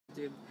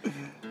dude.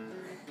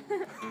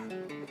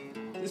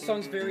 This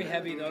song's very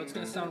heavy, though. It's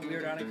gonna sound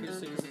weird on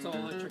acoustic because it's all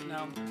electric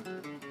now.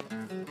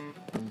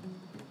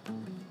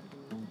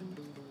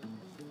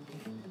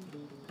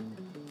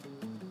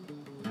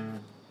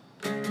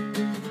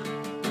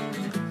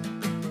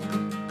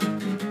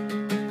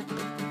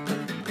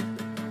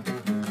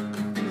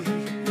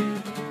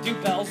 Do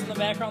bells in the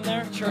background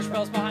there? Church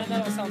bells behind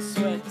that? That sounds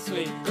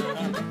sweet.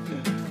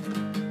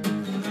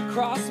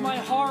 Cross my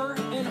heart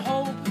and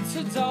hope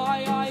to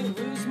die. I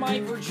lose my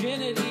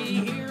virginity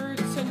here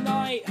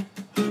tonight.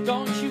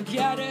 Don't you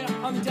get it?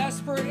 I'm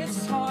desperate,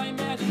 it's time.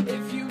 And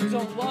if you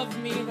don't love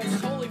me,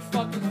 that's totally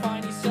fucking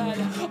fine, he said.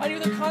 I knew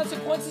the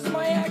consequences of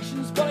my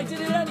actions, but I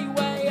did it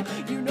anyway.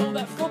 You know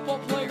that football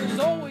players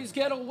always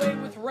get away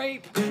with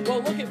rape.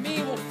 Well, look at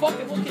me, well,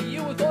 fucking look at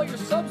you with all your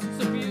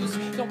substance abuse.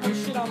 Don't put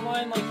shit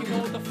online like you know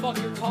what the fuck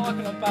you're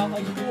talking about.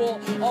 Like, cool,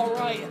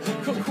 alright,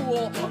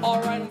 cool,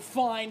 alright, I'm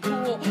fine,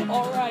 cool,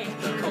 alright,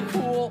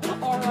 cool,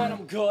 alright,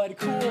 I'm good,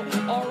 cool,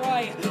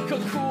 alright,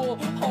 cool,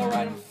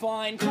 alright, I'm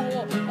fine,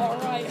 cool,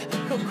 alright,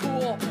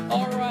 cool,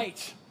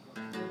 alright.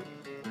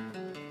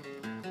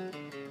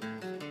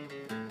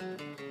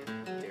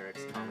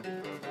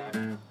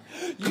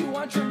 You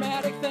want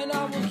dramatic, then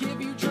I will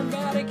give you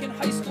dramatic. In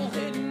high school,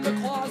 hid in the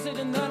closet,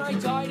 and then I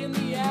died in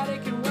the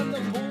attic. And when the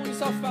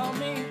bullies all found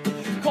me,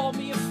 called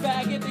me a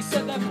faggot. They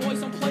said that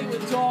boys don't play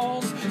with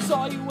dolls.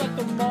 Saw you at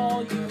the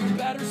mall, you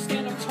better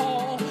stand up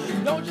tall.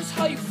 Know just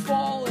how you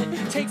fall,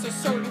 it takes a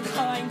certain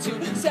kind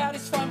to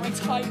satisfy my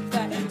type.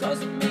 That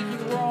doesn't make me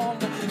wrong,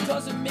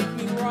 doesn't make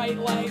me right.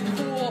 Like,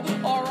 cool,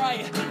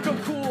 alright,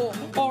 cool,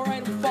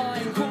 alright, I'm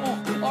fine, cool,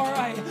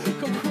 alright,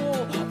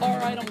 cool,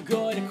 alright, I'm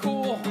good,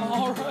 cool,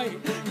 alright,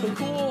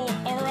 cool,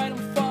 alright,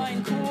 I'm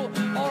fine, cool,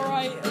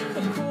 alright,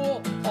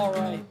 cool,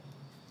 alright.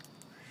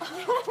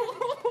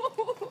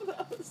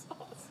 That was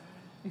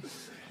awesome.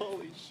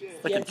 Holy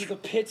shit. Yeah, dude, the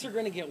pits are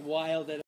gonna get wild at